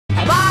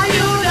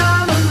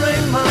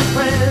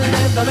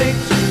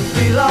makes you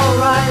feel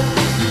alright.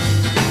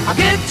 I'll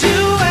get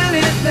you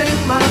anything,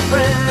 my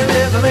friend,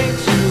 if it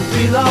makes you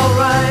feel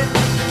alright.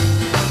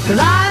 'Cause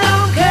I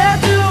don't care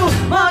too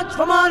much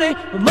for money,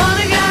 but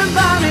money can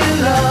buy me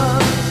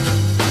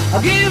love.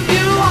 I'll give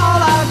you all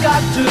I've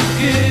got to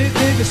give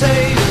if you say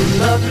you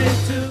love me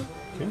too.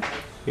 Okay,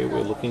 here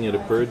we're looking at a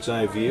bird's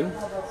eye view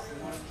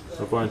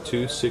of our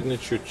two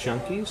signature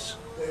chunkies.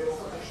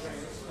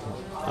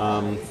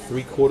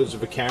 3/4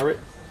 of a carat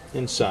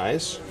in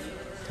size.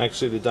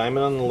 Actually, the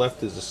diamond on the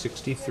left is a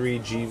 63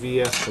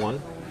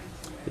 GVS1.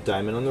 The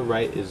diamond on the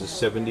right is a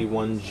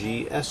 71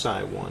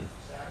 GSI1.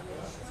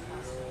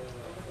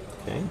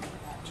 Okay,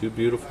 two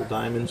beautiful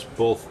diamonds,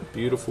 both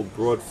beautiful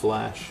broad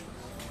flash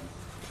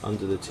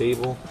under the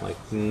table like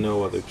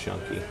no other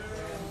chunky.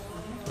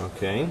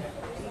 Okay,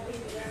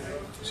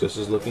 so this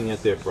is looking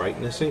at their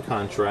brightness and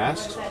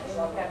contrast.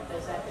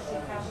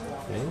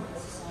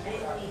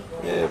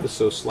 Okay, ever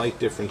so slight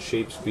different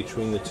shapes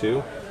between the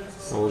two.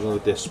 We're going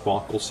with their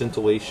sparkle,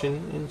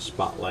 scintillation, and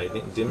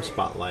spotlighting, dim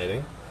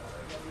spotlighting.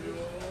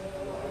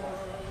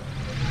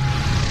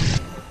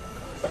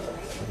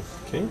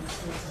 Okay.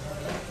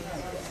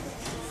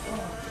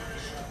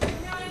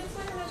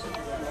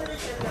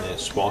 And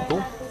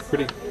sparkle,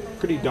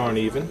 pretty darn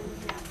even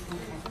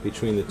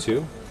between the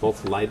two.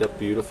 Both light up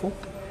beautiful.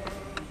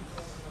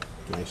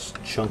 Nice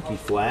chunky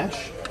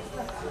flash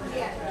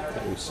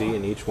that we see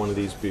in each one of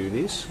these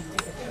beauties.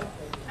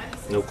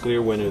 No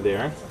clear winner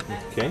there.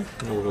 Okay,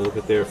 and we're going to look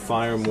at their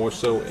fire more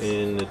so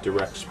in the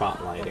direct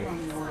spotlighting.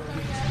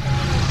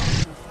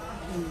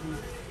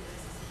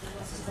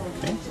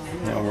 Okay,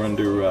 now we're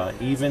under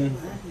even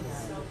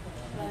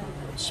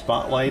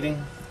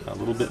spotlighting, a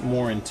little bit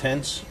more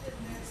intense.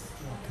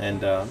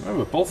 And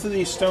remember, both of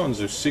these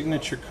stones are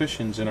signature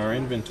cushions in our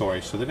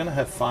inventory, so they're going to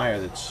have fire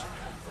that's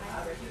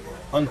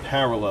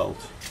unparalleled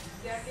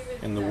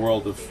in the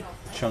world of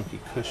chunky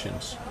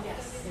cushions.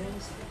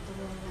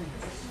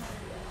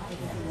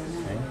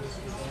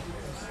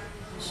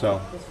 So,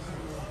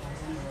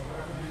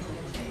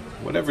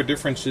 whatever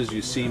differences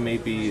you see,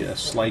 maybe a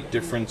slight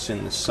difference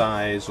in the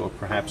size or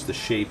perhaps the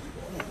shape.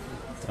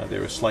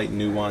 There are slight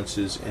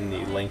nuances in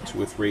the length to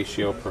width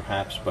ratio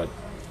perhaps, but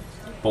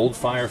bold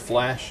fire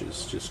flash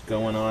is just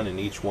going on in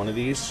each one of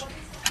these.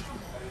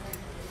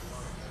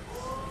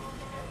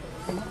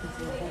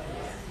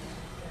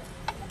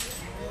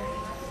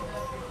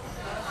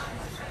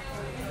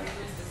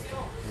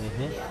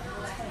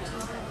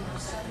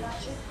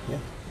 Yeah.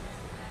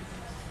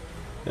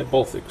 They're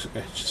both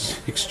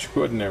just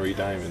extraordinary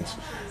diamonds.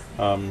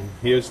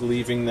 Here's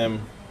leaving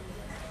them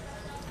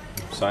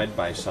side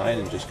by side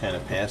and just kind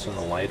of passing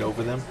the light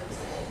over them.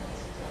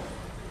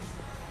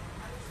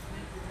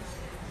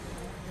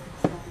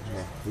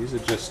 Yeah, these are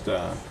just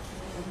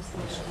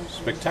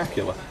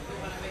spectacular.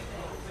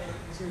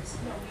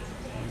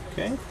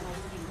 Okay.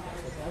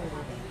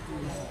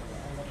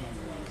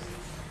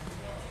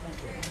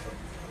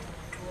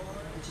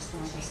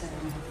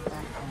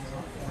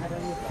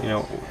 You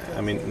know,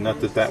 I mean,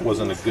 not that that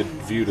wasn't a good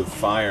view to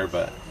fire,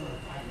 but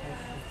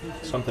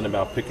something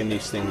about picking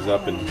these things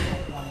up and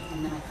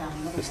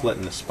just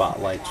letting the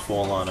spotlights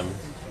fall on them.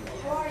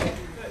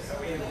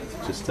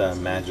 Just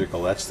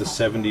magical. That's the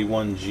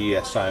 71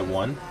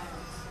 GSI1.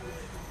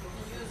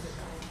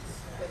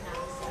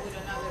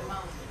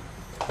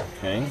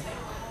 Okay.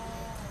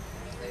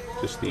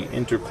 Just the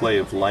interplay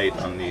of light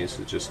on these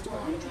is just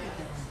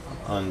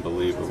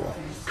unbelievable.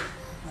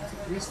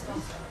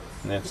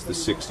 And that's the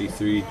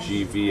 63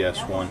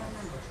 GVS1.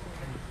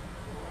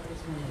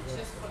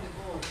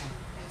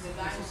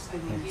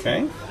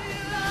 Okay.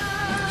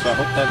 So I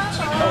hope that's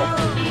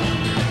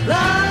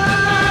helped.